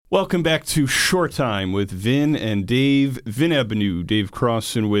Welcome back to Short Time with Vin and Dave. Vin Avenue, Dave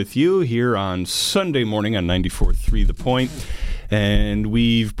Crossan with you here on Sunday morning on 94.3 The Point. And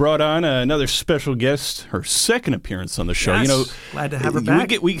we've brought on another special guest, her second appearance on the show. Yes, you know, glad to have her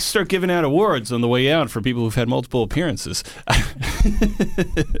back. We start giving out awards on the way out for people who've had multiple appearances.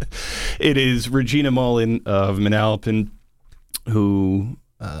 It is Regina Mullen of Manalapan, who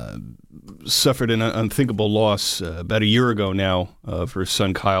suffered an unthinkable loss about a year ago now of her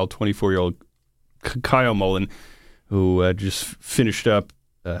son Kyle, 24-year-old Kyle Mullen, who just finished up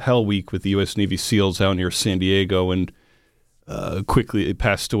Hell Week with the U.S. Navy SEALs out near San Diego and quickly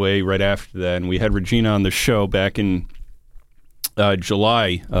passed away right after that. And we had Regina on the show back in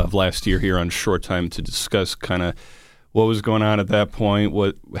July of last year here on Short Time to discuss kind of what was going on at that point,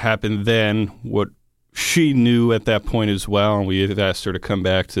 what happened then, what she knew at that point as well. And we had asked her to come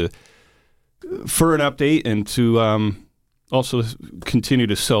back for an update and to also continue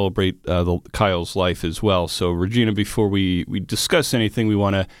to celebrate Kyle's life as well. So, Regina, before we discuss anything, we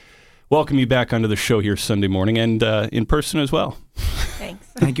want to welcome you back onto the show here Sunday morning and in person as well. Thanks.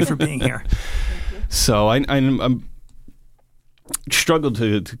 Thank you for being here. So I'm struggled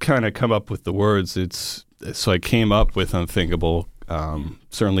to kind of come up with the words. So I came up with unthinkable.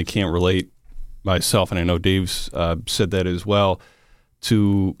 Certainly can't relate myself, and I know Dave's said that as well,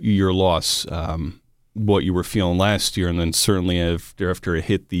 to your loss, what you were feeling last year, and then certainly after it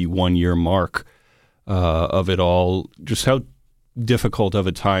hit the 1 year mark of it all, just how difficult of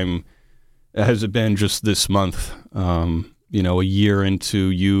a time has it been just this month, a year into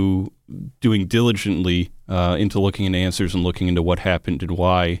you doing diligently into looking into answers and looking into what happened and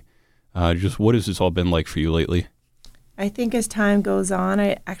why. Just what has this all been like for you lately? I think as time goes on,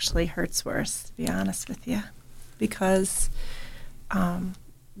 it actually hurts worse, to be honest with you, because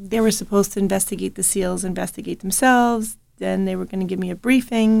they were supposed to investigate the SEALs, investigate themselves. Then they were going to give me a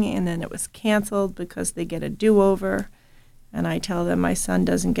briefing, and then it was canceled because they get a do-over. And I tell them my son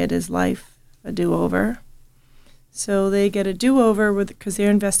doesn't get his life a do-over. So they get a do-over because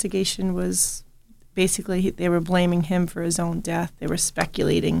their investigation was basically they were blaming him for his own death. They were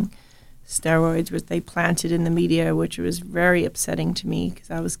speculating steroids, which they planted in the media, which was very upsetting to me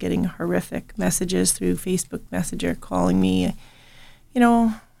because I was getting horrific messages through Facebook Messenger calling me,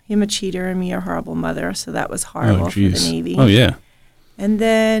 him a cheater and me a horrible mother. So that was horrible for the Navy. Oh, yeah. And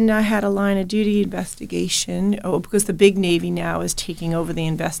then I had a line of duty investigation. Because the big Navy now is taking over the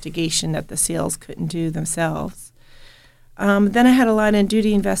investigation that the SEALs couldn't do themselves. Then I had a line of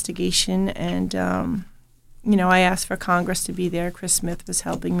duty investigation, and, I asked for Congress to be there. Chris Smith was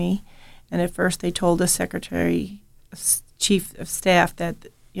helping me. And at first they told the Chief of Staff that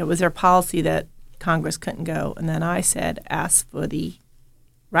it was their policy that Congress couldn't go. And then I said, ask for the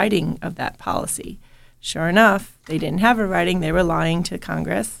writing of that policy. Sure enough, they didn't have a writing. They were lying to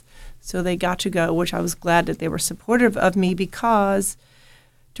Congress. So they got to go, which I was glad that they were supportive of me because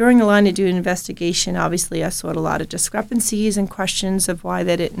during the line of duty investigation, obviously I saw a lot of discrepancies and questions of why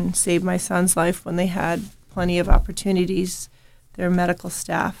they didn't save my son's life when they had plenty of opportunities. Their medical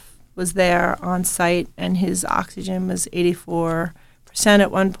staff was there on site, and his oxygen was 84%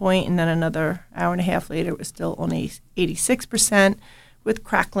 at one point, and then another hour and a half later it was still only 86%. With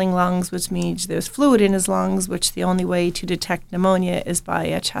crackling lungs, which means there's fluid in his lungs, which the only way to detect pneumonia is by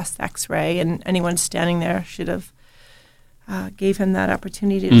a chest x-ray, and anyone standing there should have gave him that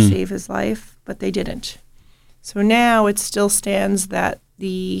opportunity to save his life, but they didn't. So now it still stands that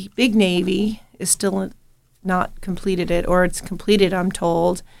the big Navy is still not completed it, or it's completed, I'm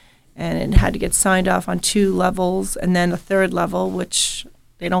told, and it had to get signed off on 2 levels and then a 3rd level, which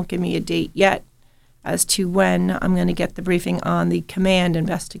they don't give me a date yet as to when I'm going to get the briefing on the command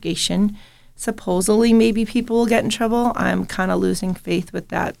investigation. Supposedly, maybe people will get in trouble. I'm kind of losing faith with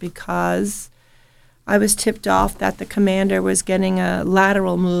that because I was tipped off that the commander was getting a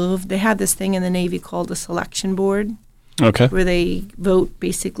lateral move. They have this thing in the Navy called a selection board, okay, where they vote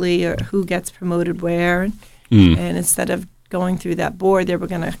basically who gets promoted where. And instead of going through that board, they were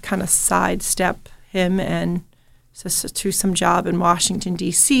going to kind of sidestep him and to some job in Washington,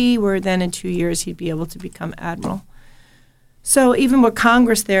 D.C., where then in 2 years he'd be able to become admiral. So even with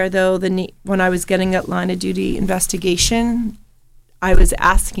Congress there, though, when I was getting that line of duty investigation, I was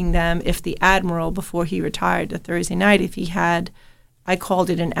asking them if the admiral, before he retired the Thursday night, if he had, I called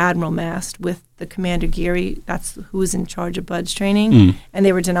it an admiral mast with the Commander Geary, that's who was in charge of BUDS training, and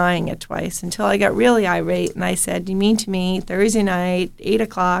they were denying it twice until I got really irate, and I said, you mean to me, Thursday night, 8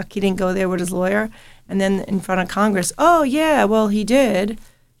 o'clock, he didn't go there with his lawyer? And then in front of Congress, oh, yeah, well, he did.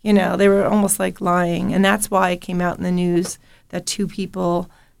 They were almost like lying. And that's why it came out in the news that 2 people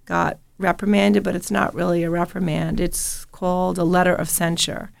got reprimanded, but it's not really a reprimand. It's called a letter of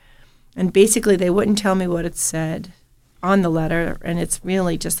censure. And basically, they wouldn't tell me what it said on the letter, and it's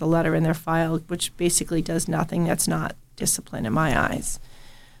really just a letter in their file, which basically does nothing. That's not discipline in my eyes.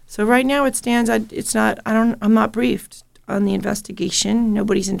 So right now it stands. I'm not briefed on the investigation.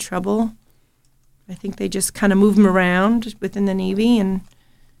 Nobody's in trouble. I think they just kind of move them around within the Navy, and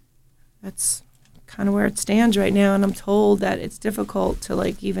that's kind of where it stands right now. And I'm told that it's difficult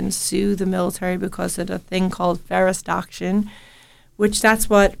to even sue the military because of a thing called Ferris Doctrine, which that's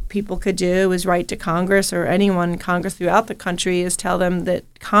what people could do, is write to Congress or anyone in Congress throughout the country, is tell them that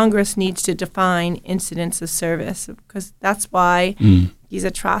Congress needs to define incidents of service, because that's why these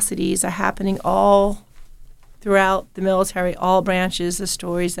atrocities are happening all throughout the military, all branches, the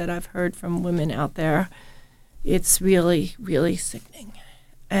stories that I've heard from women out there. It's really, really sickening.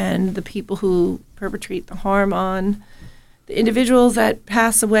 And the people who perpetrate the harm on the individuals that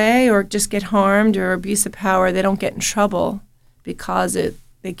pass away or just get harmed or abuse of power, they don't get in trouble because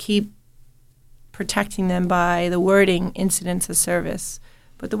they keep protecting them by the wording incidents of service.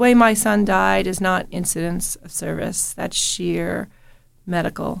 But the way my son died is not incidents of service. That's sheer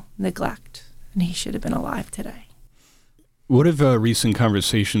medical neglect, and he should have been alive today. What have recent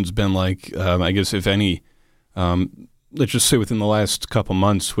conversations been like, I guess, if any, let's just say within the last couple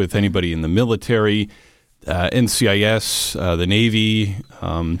months, with anybody in the military, NCIS, the Navy?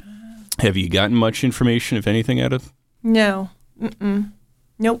 Have you gotten much information, if anything, out of? No.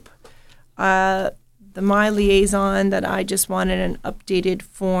 Nope. My liaison that I just wanted an updated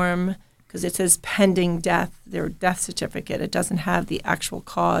form, because it says pending death, their death certificate. It doesn't have the actual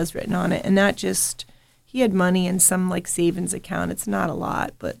cause written on it. And that just, he had money in some savings account. It's not a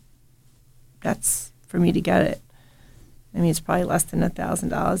lot, but that's for me to get it. I mean, it's probably less than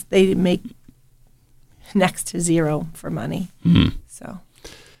 $1,000. They make next to zero for money. Mm-hmm. So.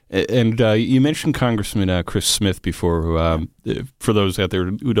 And you mentioned Congressman Chris Smith before, who, for those out there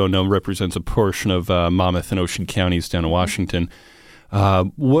who don't know, represents a portion of Monmouth and Ocean counties down in Washington.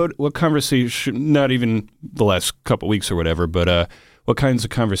 What conversation, not even the last couple of weeks or whatever, but what kinds of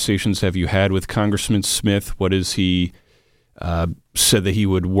conversations have you had with Congressman Smith? What has he said that he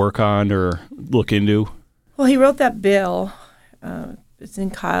would work on or look into? Well, he wrote that bill. It's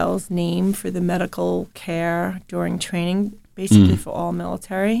in Kyle's name for the medical care during training, basically for all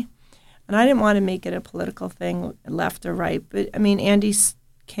military. And I didn't want to make it a political thing, left or right. But, I mean, Andy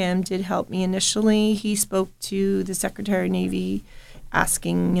Kim did help me initially. He spoke to the Secretary of Navy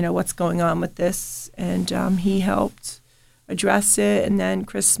asking, what's going on with this. And he helped address it. And then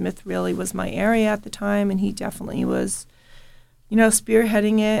Chris Smith really was my area at the time. And he definitely was,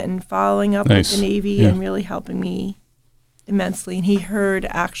 spearheading it and following up with the Navy and really helping me immensely. And he heard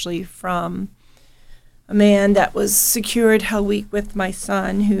actually from a man that was secured Hell Week with my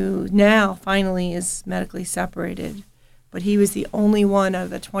son, who now finally is medically separated. But he was the only one of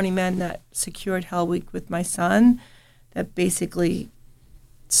the 20 men that secured Hell Week with my son that basically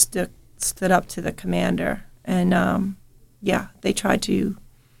stood up to the commander. And, they tried to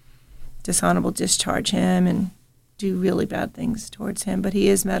dishonorable discharge him and do really bad things towards him. But he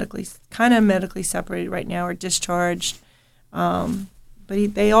is medically separated right now or discharged.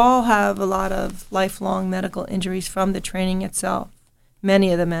 But they all have a lot of lifelong medical injuries from the training itself.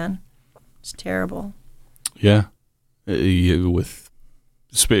 Many of the men. It's terrible. Yeah. With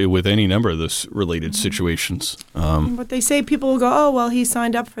any number of those related situations. But they say, people will go, oh, well, he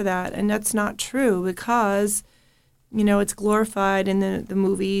signed up for that. And that's not true because, it's glorified in the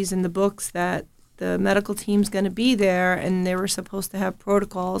movies and the books that the medical team's going to be there and they were supposed to have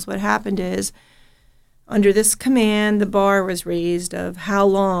protocols. What happened is, under this command, the bar was raised of how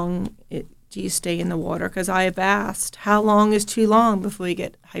long do you stay in the water? Because I have asked, how long is too long before you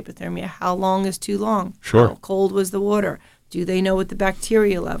get hypothermia? How long is too long? Sure. How cold was the water? Do they know what the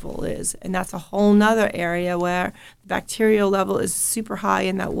bacteria level is? And that's a whole nother area where the bacterial level is super high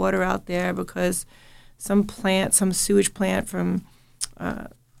in that water out there because some sewage plant from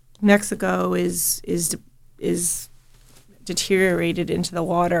Mexico is deteriorated into the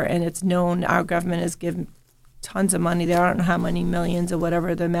water, and it's known our government has given tons of money there. I don't know how many millions or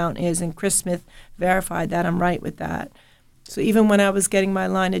whatever the amount is, and Chris Smith verified that. I'm right with that. So even when I was getting my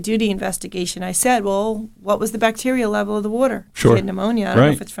line of duty investigation, I said, well, what was the bacterial level of the water? Sure. I had pneumonia. I don't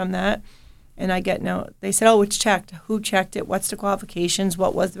know if it's from that. And I get no. They said, oh, it's checked. Who checked it? What's the qualifications?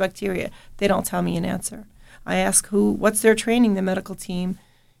 What was the bacteria? They don't tell me an answer. I ask what's their training, the medical team,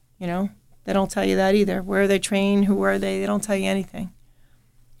 They don't tell you that either. Where are they trained? Who are they? They don't tell you anything.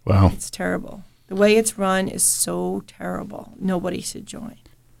 Wow. It's terrible. The way it's run is so terrible. Nobody should join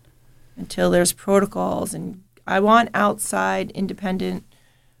until there's protocols. And I want outside, independent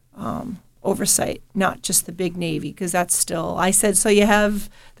oversight, not just the big Navy, because that's still, I said, so you have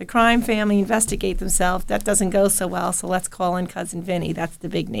the crime family investigate themselves. That doesn't go so well, so let's call in Cousin Vinny. That's the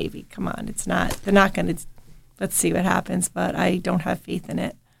big Navy. Come on, it's not, they're not going to, let's see what happens, but I don't have faith in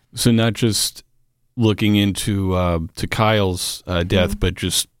it. So not just looking into to Kyle's death, but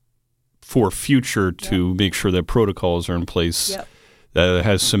just for future to make sure that protocols are in place that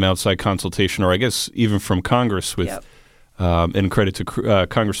has some outside consultation, or I guess even from Congress with and credit to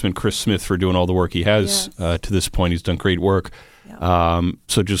Congressman Chris Smith for doing all the work he has to this point. He's done great work.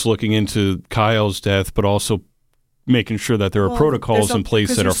 So just looking into Kyle's death, but also making sure that there are protocols in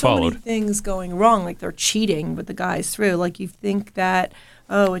place that are followed. So many things going wrong, like they're cheating with the guys through. Like you think that,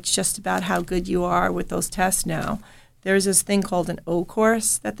 oh, it's just about how good you are with those tests now. There's this thing called an O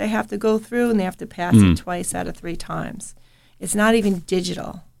course that they have to go through, and they have to pass it twice out of 3 times. It's not even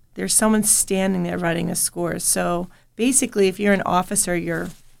digital. There's someone standing there writing the scores. So basically, if you're an officer, you're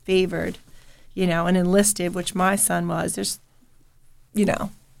favored, and enlisted, which my son was. There's,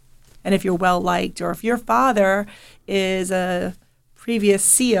 and if you're well-liked, or if your father is a previous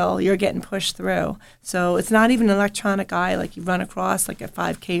SEAL, you're getting pushed through. So it's not even an electronic eye like you run across, like a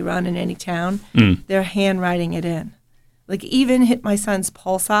 5K run in any town. They're handwriting it in. Like even hit my son's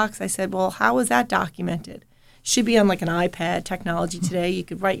pulse ox. I said, well, how was that documented? Should be on like an iPad technology today. You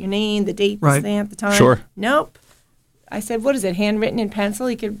could write your name, the date, the stamp, the time. Sure. Nope. I said, what is it, handwritten in pencil?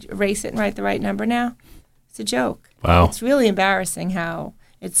 You could erase it and write the right number now? It's a joke. Wow. It's really embarrassing how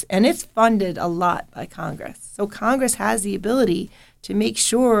it's funded a lot by Congress. So Congress has the ability to make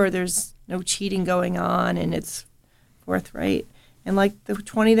sure there's no cheating going on and it's forthright. And like the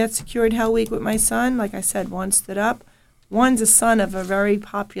 20 that secured Hell Week with my son, like I said, one stood up. One's a son of a very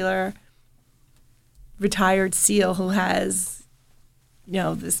popular retired SEAL who has,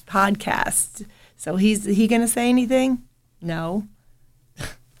 this podcast. So is he going to say anything? No.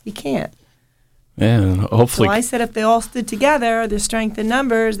 He can't. Yeah, hopefully. So I said if they all stood together, their strength in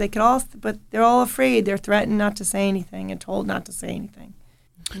numbers, they could all, but they're all afraid. They're threatened not to say anything and told not to say anything.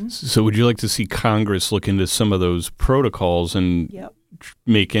 So would you like to see Congress look into some of those protocols and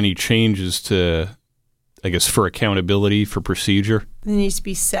make any changes to, I guess, for accountability, for procedure? There needs to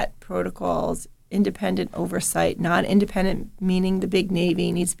be set protocols, independent oversight, not independent meaning the big Navy.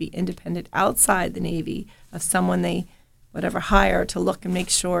 It needs to be independent outside the Navy of someone they, hire to look and make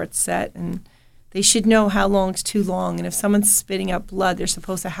sure it's set. And they should know how long's too long. And if someone's spitting out blood, they're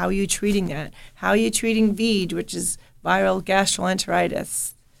supposed to, how are you treating that? How are you treating VED, which is viral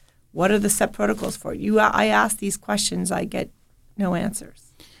gastroenteritis? What are the set protocols for? I ask these questions, I get no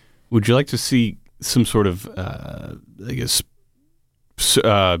answers. Would you like to see some sort of,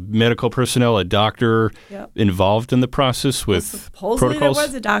 medical personnel, a doctor involved in the process with supposedly protocols? There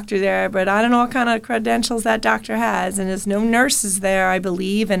was a doctor there, but I don't know what kind of credentials that doctor has. And there's no nurses there, I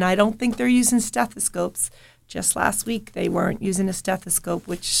believe, and I don't think they're using stethoscopes. Just last week, they weren't using a stethoscope,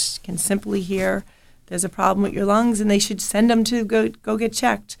 which can simply hear there's a problem with your lungs, and they should send them to go get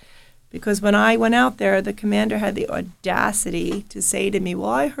checked. Because when I went out there, the commander had the audacity to say to me, well,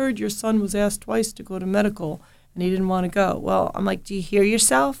 I heard your son was asked twice to go to medical, and he didn't want to go. Well, I'm like, do you hear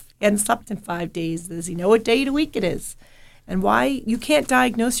yourself? He hadn't slept in 5 days. Does he know what day of the week it is? And why? You can't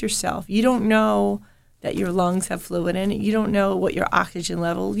diagnose yourself. You don't know that your lungs have fluid in it. You don't know what your oxygen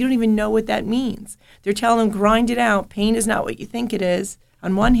level, you don't even know what that means. They're telling him, grind it out. Pain is not what you think it is,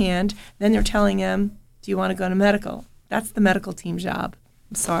 on one hand. Then they're telling him, do you want to go to medical? That's the medical team's job.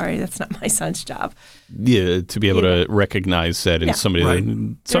 I'm sorry, that's not my son's job. Yeah, to be able to recognize that in somebody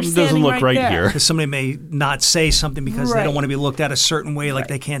that something doesn't look right here. Because somebody may not say something because they don't want to be looked at a certain way, like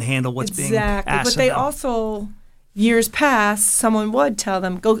they can't handle what's being asked. But they also, years past, someone would tell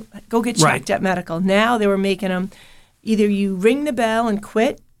them, go get checked at medical. Now they were making them, either you ring the bell and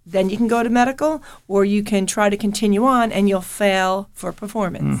quit, then you can go to medical, or you can try to continue on and you'll fail for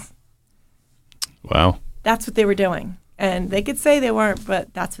performance. Wow. That's what they were doing. And they could say they weren't,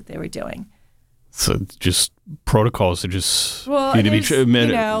 but that's what they were doing. So just protocols that just need to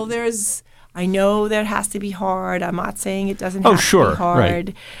be there's. I know that has to be hard. I'm not saying it doesn't have to be hard.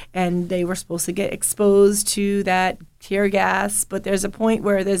 Right. And they were supposed to get exposed to that tear gas, but there's a point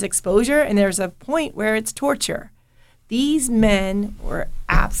where there's exposure and there's a point where it's torture. These men were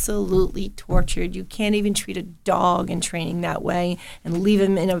absolutely tortured. You can't even treat a dog in training that way and leave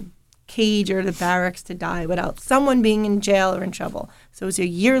him in a cage or the barracks to die without someone being in jail or in trouble. So it's a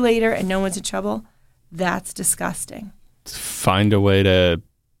year later and no one's in trouble. That's disgusting. Find a way to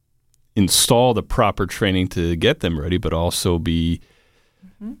install the proper training to get them ready, but also be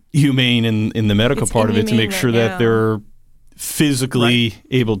humane in the medical part of it to make sure that they're physically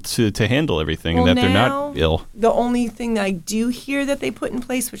able to handle everything and that they're not ill. The only thing that I do hear that they put in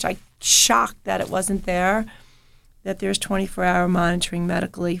place, which I shocked that it wasn't there, that there's 24-hour monitoring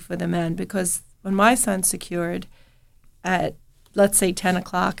medically for the men. Because when my son secured at, let's say, 10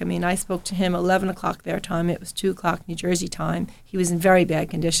 o'clock, I spoke to him 11 o'clock their time. It was 2 o'clock New Jersey time. He was in very bad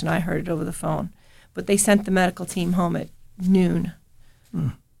condition. I heard it over the phone. But they sent the medical team home at noon.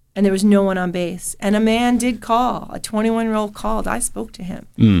 And there was no one on base. And a man did call. A 21-year-old called. I spoke to him.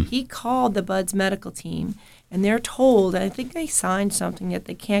 He called the Bud's medical team, and they're told, and I think they signed something that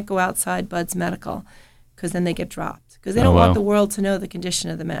they can't go outside Bud's medical because then they get dropped. Because they don't want the world to know the condition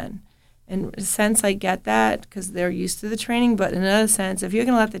of the men. In a sense, I get that because they're used to the training. But in another sense, if you're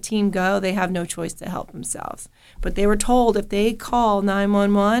going to let the team go, they have no choice to help themselves. But they were told if they call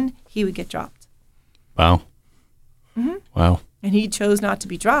 911, he would get dropped. Wow. Wow. And he chose not to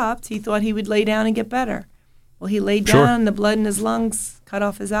be dropped. He thought he would lay down and get better. Well, he laid down, and the blood in his lungs cut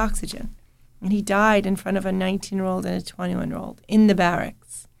off his oxygen. And he died in front of a 19-year-old and a 21-year-old in the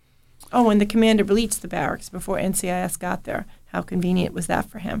barracks. Oh, and the commander bleached the barracks before NCIS got there. How convenient was that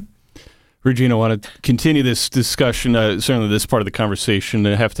for him? Regina, I want to continue this discussion, certainly this part of the conversation.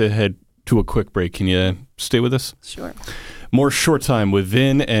 I have to head to a quick break. Can you stay with us? Sure. More Short Time with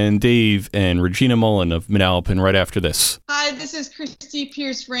Vin and Dave and Regina Mullen of Manalapan right after this. Hi, this is Christy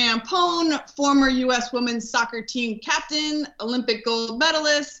Pierce-Rampone, former U.S. women's soccer team captain, Olympic gold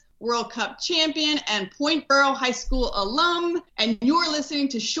medalist, World Cup champion, and Point Borough High School alum. And you're listening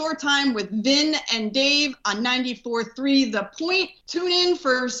to Short Time with Vin and Dave on 94.3 The Point. Tune in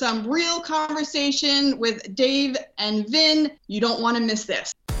for some real conversation with Dave and Vin. You don't want to miss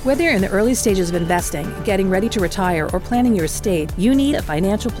this. Whether you're in the early stages of investing, getting ready to retire, or planning your estate, you need a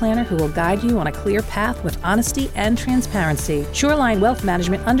financial planner who will guide you on a clear path with honesty and transparency. Shoreline Wealth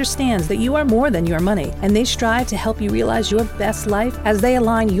Management understands that you are more than your money, and they strive to help you realize your best life as they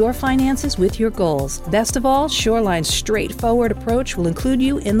align your finances with your goals. Best of all, Shoreline's straightforward approach will include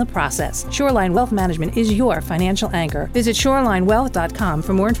you in the process. Shoreline Wealth Management is your financial anchor. Visit shorelinewealth.com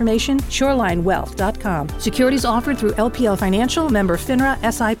for more information. Shorelinewealth.com. Securities offered through LPL Financial, member FINRA,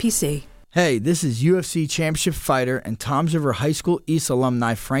 SIPC. Hey, this is UFC Championship fighter and Toms River High School East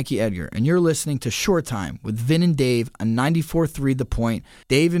alumni Frankie Edgar, and you're listening to Short Time with Vin and Dave on 94.3 The Point.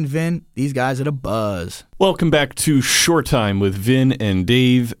 Dave and Vin, these guys are the buzz. Welcome back to Short Time with Vin and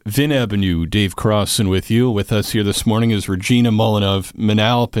Dave. Vin Avenue, Dave Crossan with you. With us here this morning is Regina Mullen of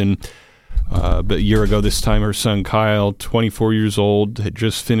Manalapan. But a year ago this time, her son Kyle, 24 years old, had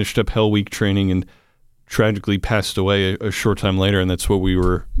just finished up Hell Week training and tragically passed away a short time later, and that's what we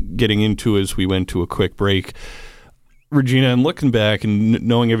were getting into as we went to a quick break. Regina, and looking back and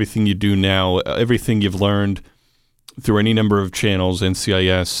knowing everything you do now, everything you've learned through any number of channels,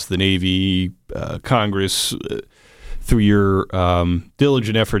 NCIS, the Navy, Congress, through your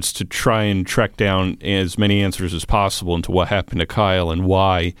diligent efforts to try and track down as many answers as possible into what happened to Kyle and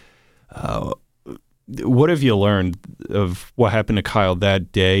why, what have you learned of what happened to Kyle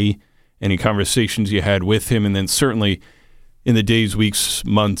that day? Any conversations you had with him, and then certainly in the days, weeks,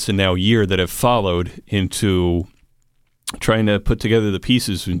 months, and now year that have followed into trying to put together the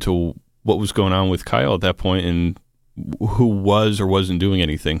pieces into what was going on with Kyle at that point and who was or wasn't doing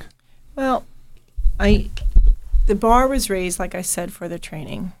anything? Well, the bar was raised, like I said, for the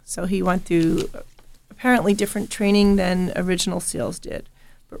training. So he went through apparently different training than original SEALs did.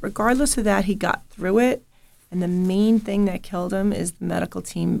 But regardless of that, he got through it. And the main thing that killed him is the medical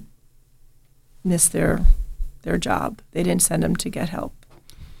team missed their job. They didn't send him to get help.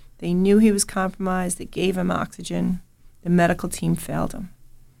 They knew he was compromised. They gave him oxygen. The medical team failed him.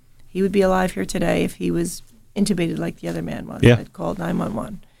 He would be alive here today if he was intubated like the other man was. That called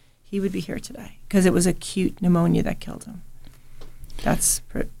 911. He would be here today because it was acute pneumonia that killed him. That's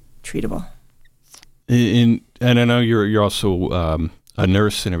treatable. And I know you're also a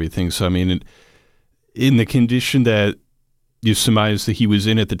nurse and everything. So I mean, in the condition that you surmised that he was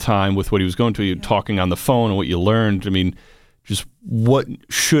in at the time with what he was going through, talking on the phone and what you learned. I mean, just what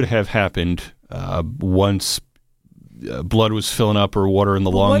should have happened once blood was filling up or water in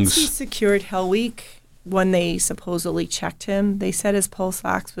the lungs? Once he secured Hell Week, when they supposedly checked him, they said his pulse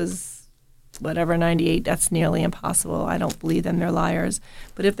ox was whatever, 98. That's nearly impossible. I don't believe them. They're liars.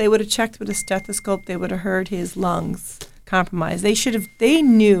 But if they would have checked with a stethoscope, they would have heard his lungs compromised. They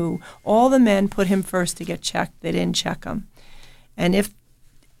knew all the men put him first to get checked. They didn't check him. And if,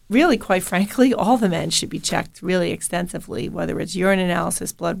 really, quite frankly, all the men should be checked really extensively, whether it's urine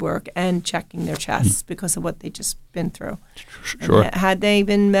analysis, blood work, and checking their chests because of what they just been through. Sure. And had they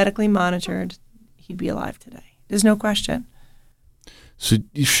been medically monitored, he'd be alive today. There's no question. So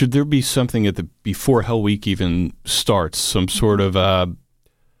should there be something before Hell Week even starts, some sort of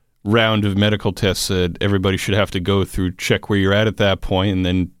round of medical tests that everybody should have to go through, check where you're at that point, and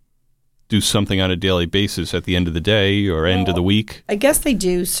then do something on a daily basis at the end of the day or end of the week? I guess they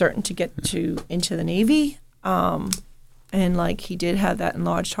do certain to get into the Navy. And like he did have that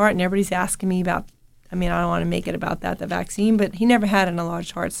enlarged heart, and everybody's asking me about, I don't want to make it about the vaccine, but he never had an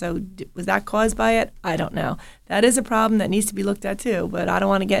enlarged heart. So was that caused by it? I don't know. That is a problem that needs to be looked at too, but I don't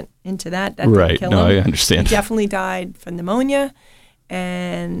want to get into that. That right. didn't kill No, him. I understand. He definitely died from pneumonia,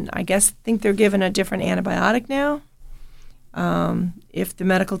 and I think they're given a different antibiotic now. If the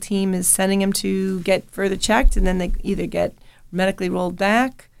medical team is sending him to get further checked, and then they either get medically rolled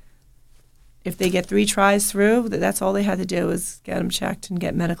back. If they get 3 tries through, that's all they had to do is get him checked and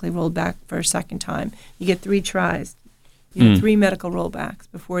get medically rolled back for a second time. You get 3 tries. You get 3 medical rollbacks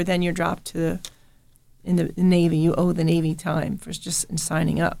before then you're dropped to in the Navy. You owe the Navy time for just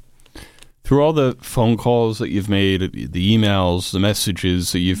signing up. Through all the phone calls that you've made, the emails, the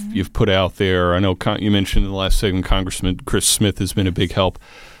messages that you've put out there, I know you mentioned in the last segment Congressman Chris Smith has been a big help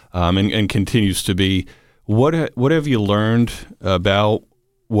and continues to be. What have you learned about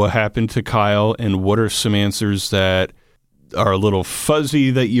what happened to Kyle, and what are some answers that are a little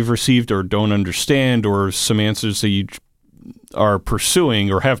fuzzy that you've received or don't understand, or some answers that you are pursuing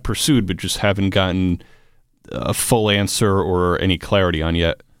or have pursued but just haven't gotten a full answer or any clarity on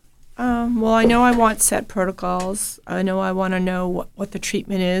yet? Well, I know I want set protocols. I know I want to know what the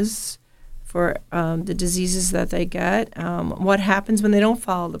treatment is for the diseases that they get. What happens when they don't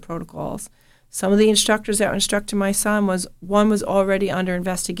follow the protocols? Some of the instructors that were instructing my son one was already under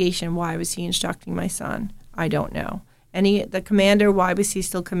investigation. Why was he instructing my son? I don't know. The commander, why was he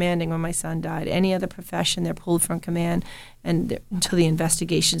still commanding when my son died? Any other profession, they're pulled from command until the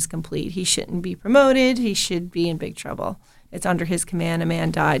investigation is complete. He shouldn't be promoted. He should be in big trouble. It's under his command. A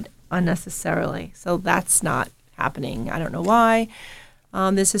man died unnecessarily. So that's not happening. I don't know why.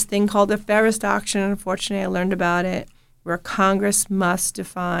 There's this thing called the Ferris Doctrine. Unfortunately, I learned about it, where Congress must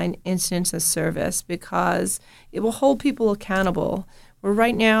define incidents of service because it will hold people accountable. Where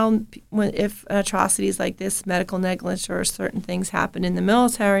right now, if atrocities like this, medical negligence or certain things happen in the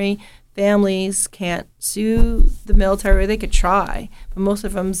military, families can't sue the military. They could try, but most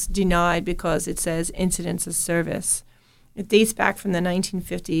of them's denied because it says incidents of service. It dates back from the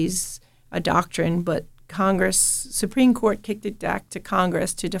 1950s, a doctrine, but Supreme Court kicked it back to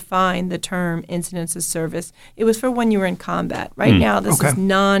Congress to define the term incidents of service. It was for when you were in combat. Right now, this is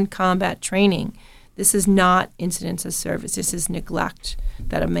non-combat training. This is not incidents of service. This is neglect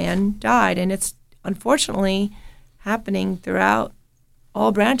that a man died. And it's unfortunately happening throughout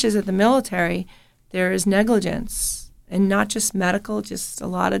all branches of the military. There is negligence, and not just medical, just a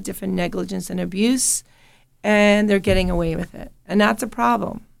lot of different negligence and abuse, and they're getting away with it. And that's a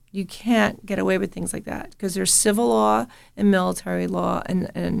problem. You can't get away with things like that because there's civil law and military law,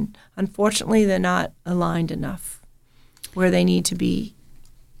 and unfortunately they're not aligned enough where they need to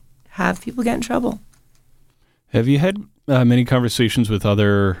have people get in trouble. Have you had many conversations with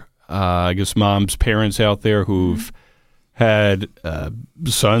other, moms, parents out there who've had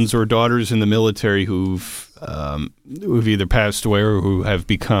sons or daughters in the military who've either passed away or who have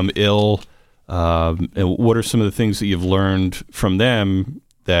become ill? And what are some of the things that you've learned from them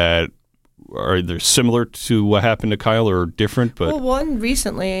that are either similar to what happened to Kyle or different? But one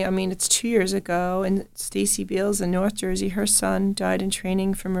recently, it's 2 years ago, and Stacy Beals in North Jersey, her son died in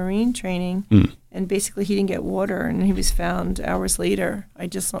training for Marine training, and basically he didn't get water, and he was found hours later. I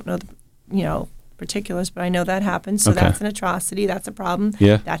just don't know the particulars, but I know that happened. So that's an atrocity. That's a problem.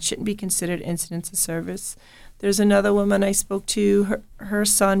 Yeah. That shouldn't be considered incidents of service. There's another woman I spoke to. Her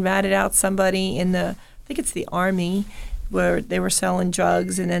son ratted out somebody in I think it's the Army, where they were selling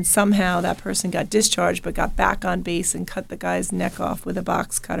drugs, and then somehow that person got discharged but got back on base and cut the guy's neck off with a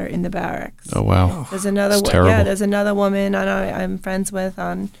box cutter in the barracks. Oh, wow. There's another there's another woman I'm friends with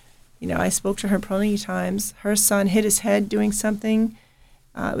I spoke to her plenty of times. Her son hit his head doing something.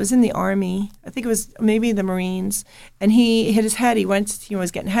 It was in the Army. I think it was maybe the Marines. And he hit his head. He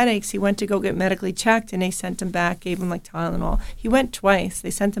was getting headaches. He went to go get medically checked, and they sent him back, gave him like Tylenol. He went twice.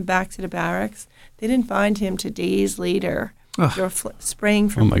 They sent him back to the barracks. They didn't find him till days later. They were spraying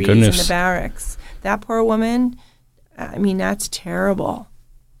Febreze in the barracks. That poor woman, that's terrible.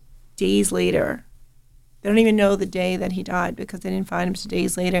 Days later. They don't even know the day that he died because they didn't find him till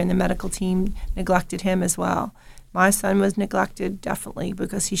days later, and the medical team neglected him as well. My son was neglected, definitely,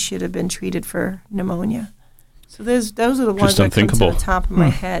 because he should have been treated for pneumonia. So those are the ones that come to the top of my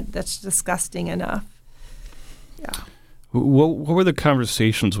head. That's disgusting enough. Yeah. What were the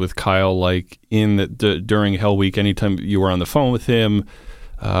conversations with Kyle like during Hell Week? Anytime you were on the phone with him,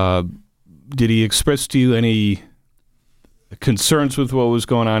 did he express to you any concerns with what was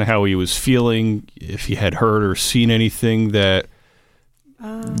going on, how he was feeling, if he had heard or seen anything that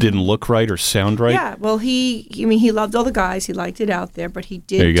didn't look right or sound right? Yeah, well, he loved all the guys. He liked it out there, but he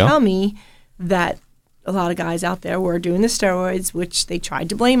did tell me that a lot of guys out there were doing the steroids, which they tried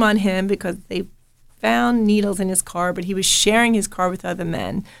to blame on him because they found needles in his car, but he was sharing his car with other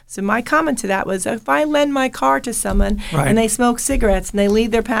men. So my comment to that was, if I lend my car to someone and they smoke cigarettes and they leave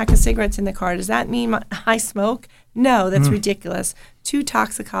their pack of cigarettes in the car, does that mean I smoke? No, that's ridiculous. 2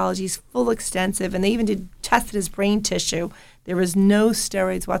 toxicologies, full extensive, and they even tested his brain tissue. There was no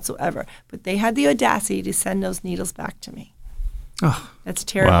steroids whatsoever, but they had the audacity to send those needles back to me. Oh, that's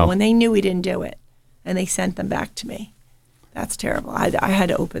terrible. Wow. When they knew he didn't do it, and they sent them back to me. That's terrible. I had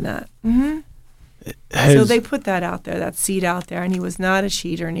to open that. Mm-hmm. So they put that out there, that seed out there, and he was not a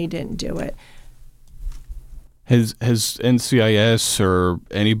cheater, and he didn't do it. Has NCIS or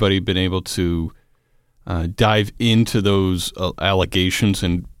anybody been able to dive into those allegations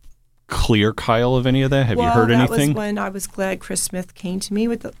and clear Kyle of any of that? Have you heard anything? That was when I was glad Chris Smith came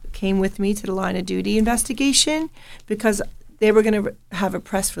with me to the line of duty investigation, because they were going to have a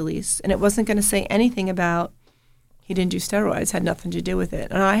press release, and it wasn't going to say anything about he didn't do steroids, had nothing to do with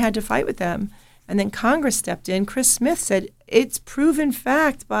it. And I had to fight with them. And then Congress stepped in. Chris Smith said, it's proven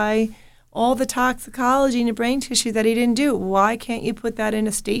fact by all the toxicology and the brain tissue that he didn't do. Why can't you put that in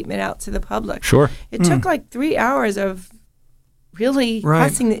a statement out to the public? Sure. It took like 3 hours of really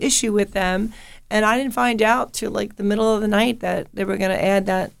pressing the issue with them. And I didn't find out till like the middle of the night that they were going to add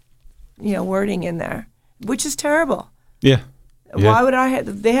that, wording in there, which is terrible. Yeah. Why would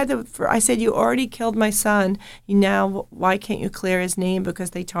I said, you already killed my son. Why can't you clear his name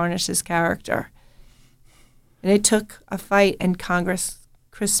because they tarnished his character? And it took a fight, and Chris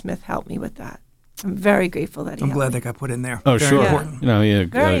Smith helped me with that. I'm very grateful that he helped glad me. that got put in there. Oh, very sure.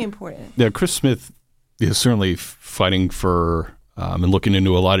 Important. Very important. Yeah, Chris Smith is certainly fighting for and looking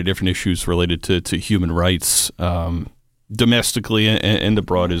into a lot of different issues related to human rights, domestically and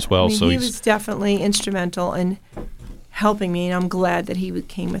abroad as well. He was definitely instrumental in helping me, and I'm glad that he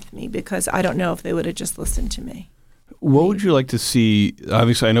came with me, because I don't know if they would have just listened to me. What would you like to see?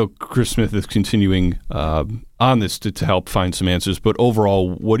 Obviously, I know Chris Smith is continuing on this to help find some answers, but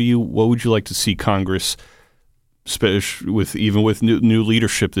overall, what would you like to see Congress, especially with new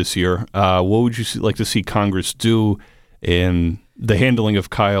leadership this year, what would you like to see Congress do in the handling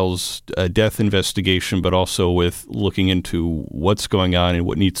of Kyle's death investigation, but also with looking into what's going on and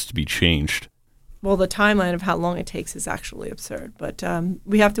what needs to be changed? Well, the timeline of how long it takes is actually absurd, but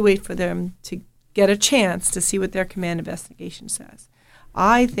we have to wait for them to get a chance to see what their command investigation says.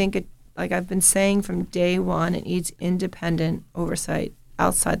 I think, like I've been saying from day one, it needs independent oversight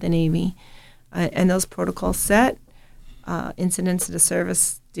outside the Navy, and those protocols set, incidents of the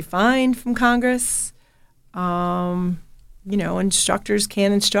service defined from Congress. Instructors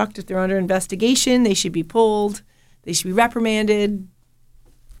can instruct if they're under investigation. They should be pulled. They should be reprimanded.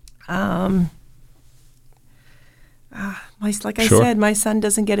 Like I said, my son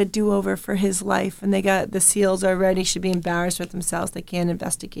doesn't get a do-over for his life, and the SEALs already should be embarrassed with themselves. They can't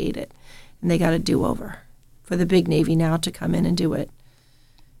investigate it, and they got a do-over for the big Navy now to come in and do it.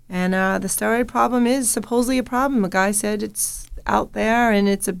 And the steroid problem is supposedly a problem. A guy said it's out there, and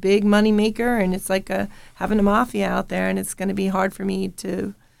it's a big money maker, and it's like having a mafia out there, and it's going to be hard for me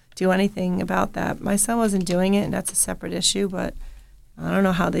to do anything about that. My son wasn't doing it, and that's a separate issue, but I don't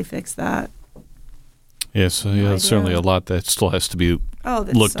know how they fix that. Yes, there's certainly a lot that still has to be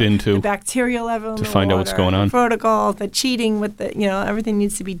looked into. The bacterial level to find out what's going on. The protocol, the cheating with everything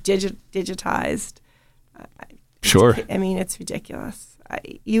needs to be digitized. Sure. It's ridiculous.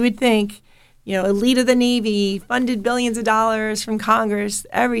 You would think, elite of the Navy, funded billions of dollars from Congress,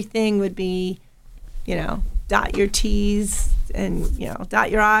 everything would be, dot your T's and,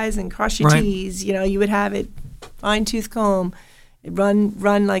 dot your I's and cross your T's. You would have it fine-tooth comb,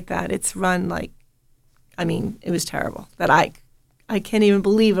 run like that. It's run like, it was terrible. That I can't even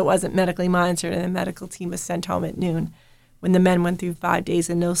believe it wasn't medically monitored, and the medical team was sent home at noon when the men went through 5 days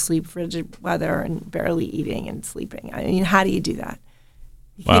of no sleep, frigid weather, and barely eating and sleeping. How do you do that?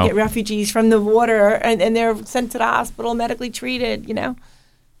 You can't get refugees from the water, and they're sent to the hospital, medically treated,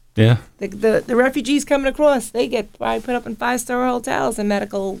 Yeah. The refugees coming across, they get probably put up in 5-star hotels and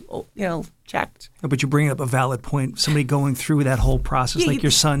medical, checked. But you bring up a valid point. Somebody going through that whole process like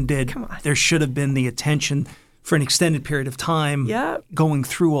your son did, come on. There should have been the attention for an extended period of time going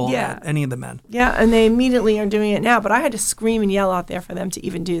through all that, any of the men. Yeah, and they immediately are doing it now. But I had to scream and yell out there for them to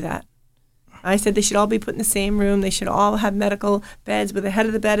even do that. I said they should all be put in the same room. They should all have medical beds where the head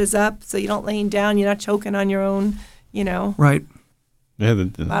of the bed is up, so you don't laying down, you're not choking on your own, Right. Yeah,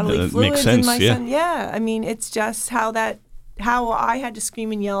 that makes sense. Son, it's just how I had to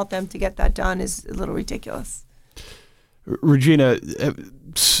scream and yell at them to get that done is a little ridiculous. Regina,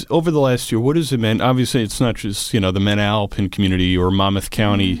 over the last year, what has it meant? Obviously, it's not just, the Manalapan community or Monmouth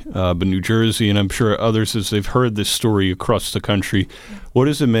County, but New Jersey, and I'm sure others, as they've heard this story across the country. What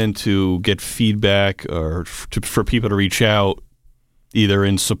has it meant to get feedback or for people to reach out, either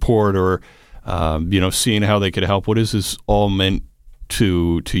in support or, seeing how they could help? What has this all meant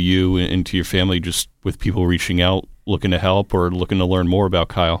to you and to your family, just with people reaching out, looking to help or looking to learn more about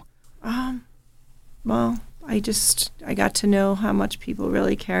Kyle? Well, I got to know how much people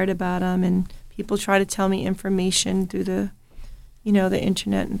really cared about him, and people try to tell me information through the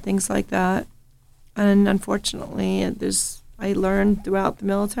internet and things like that. And unfortunately, I learned throughout the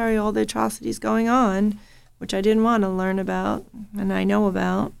military all the atrocities going on, which I didn't want to learn about, and I know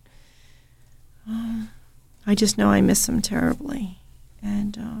about. I just know I miss him terribly.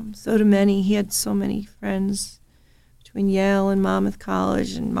 And so do many. He had so many friends between Yale and Monmouth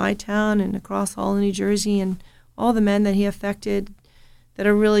College and my town and across all of New Jersey, and all the men that he affected that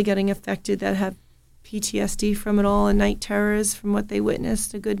are really getting affected, that have PTSD from it all and night terrors from what they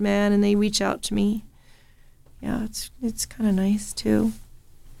witnessed. A good man, and they reach out to me. Yeah, it's kind of nice too.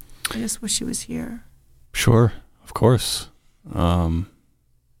 I just wish he was here. Sure, of course.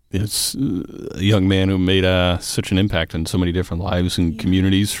 It's a young man who made such an impact on so many different lives and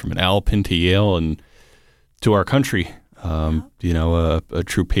communities, from Manalapan to Yale and to our country. A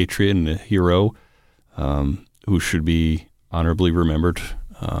true patriot and a hero who should be honorably remembered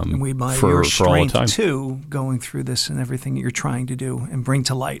and we admire for your all strength, time. too, going through this and everything that you're trying to do and bring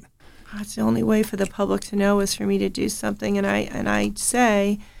to light. That's the only way for the public to know, is for me to do something. And I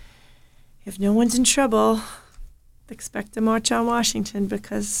say, if no one's in trouble, expect a march on Washington,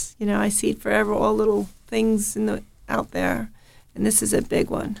 because I see it forever, all little things out there, and this is a big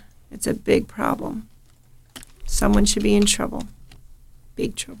one. It's a big problem. Someone should be in trouble,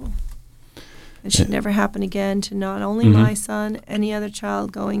 big trouble. It should never happen again to not only my son, any other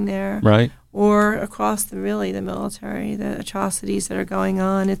child going there, Right. or across the military, the atrocities that are going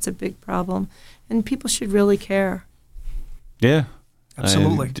on. It's a big problem, and people should really care. Yeah,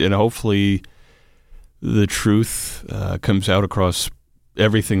 Absolutely. And hopefully the truth comes out across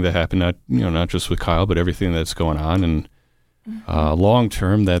everything that happened, not just with Kyle, but everything that's going on. And long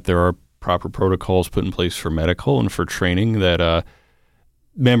term, that there are proper protocols put in place for medical and for training, that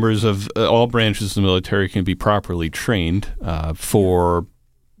members of all branches of the military can be properly trained for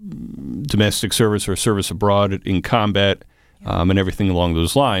domestic service or service abroad in combat, and everything along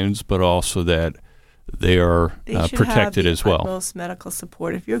those lines, but also that they are protected as well. Utmost medical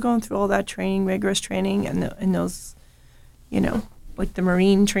support. If you're going through all that training, rigorous training, and those, like the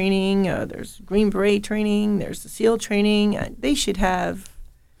Marine training, there's Green Beret training, there's the SEAL training, they should have.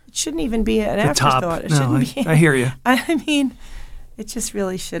 It shouldn't even be an afterthought. I hear you. I mean, it just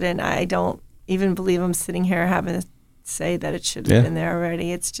really shouldn't. I don't even believe I'm sitting here having to say that it should have been there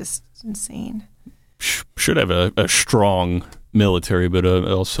already. It's just insane. Should have a strong military, but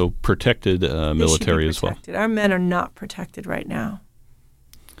also protected military as well. Our men are not protected right now.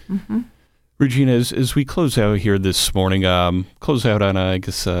 Mm-hmm. Regina, as we close out here this morning, close out on, I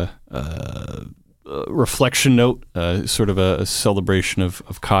guess, a reflection note, sort of a celebration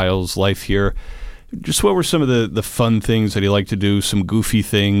of Kyle's life here. Just what were some of the fun things that he liked to do, some goofy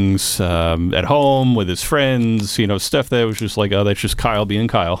things at home with his friends, stuff that was just like, oh, that's just Kyle being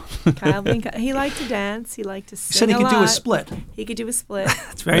Kyle. He liked to dance. He liked to sing. He said he could do a split. He could do a split.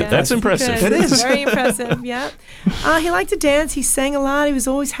 That's impressive. It is. Very impressive, yeah. He liked to dance. He sang a lot. He was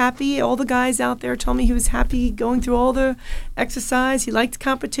always happy. All the guys out there told me he was happy going through all the exercise. He liked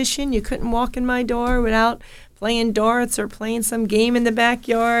competition. You couldn't walk in my door without playing darts or playing some game in the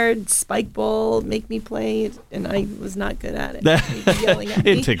backyard, spike ball, make me play it, and I was not good at it. He'd be yelling at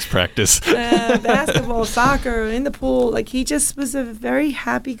me. It takes practice. Basketball, soccer, in the pool. Like, he just was a very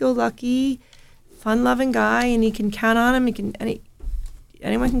happy-go-lucky, fun-loving guy, and you can count on him.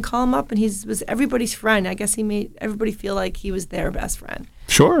 Anyone can call him up, and he was everybody's friend. I guess he made everybody feel like he was their best friend.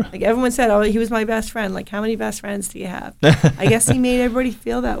 Sure. Like, everyone said, oh, he was my best friend. Like, how many best friends do you have? I guess he made everybody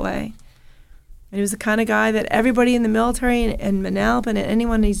feel that way. And he was the kind of guy that everybody in the military and Manalapan and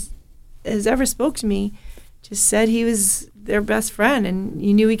anyone has ever spoke to me just said he was their best friend, and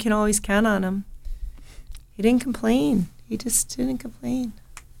you knew he can always count on him. He didn't complain. He just didn't complain.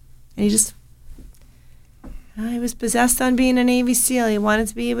 And he was possessed on being a Navy SEAL. He wanted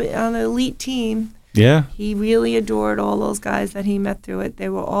to be on the elite team. Yeah. He really adored all those guys that he met through it. They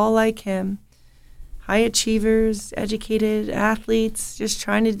were all like him. High achievers, educated athletes, just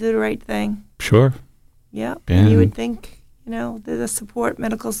trying to do the right thing. Sure. Yeah. And you would think, the support,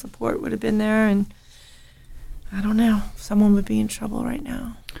 medical support would have been there, and I don't know, someone would be in trouble right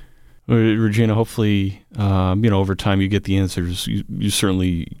now. Regina, hopefully, over time you get the answers you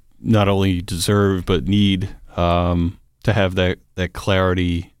certainly not only deserve but need to have that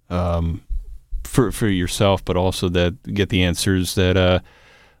clarity for yourself, but also that get the answers that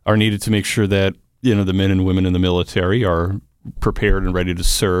are needed to make sure that the men and women in the military are prepared and ready to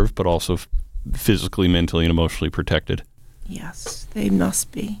serve, but also physically, mentally, and emotionally protected. Yes, they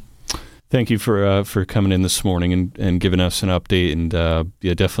must be. Thank you for coming in this morning and giving us an update. And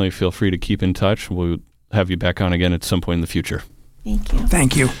definitely feel free to keep in touch. We'll have you back on again at some point in the future. Thank you.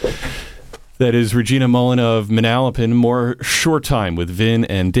 Thank you. That is Regina Mullen of Manalapan. More Short Time with Vin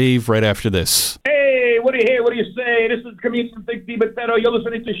and Dave right after this. Hey, what do you hear? What do you say? This is comedian Big D Batetto. You're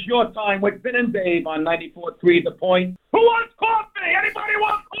listening to Short Time with Vin and Dave on 94.3 The Point. Who wants coffee? Anybody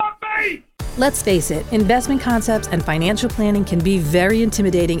want coffee? Let's face it, investment concepts and financial planning can be very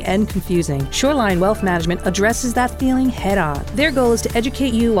intimidating and confusing. Shoreline Wealth Management addresses that feeling head on. Their goal is to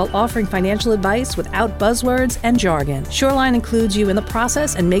educate you while offering financial advice without buzzwords and jargon. Shoreline includes you in the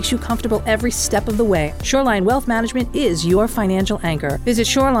process and makes you comfortable every step of the way. Shoreline Wealth Management is your financial anchor. Visit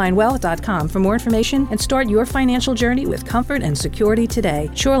shorelinewealth.com for more information and start your financial journey with comfort and security today.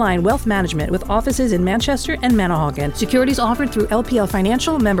 Shoreline Wealth Management with offices in Manchester and Manahawkin. Securities offered through LPL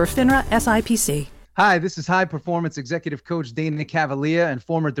Financial, member FINRA, SIPC. Hi, this is high performance executive coach Dana Cavalier and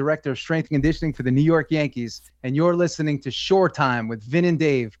former director of strength and conditioning for the New York Yankees. And you're listening to Short Time with Vin and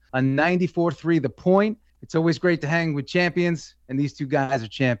Dave on 94.3 The Point. It's always great to hang with champions, and these two guys are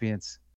champions.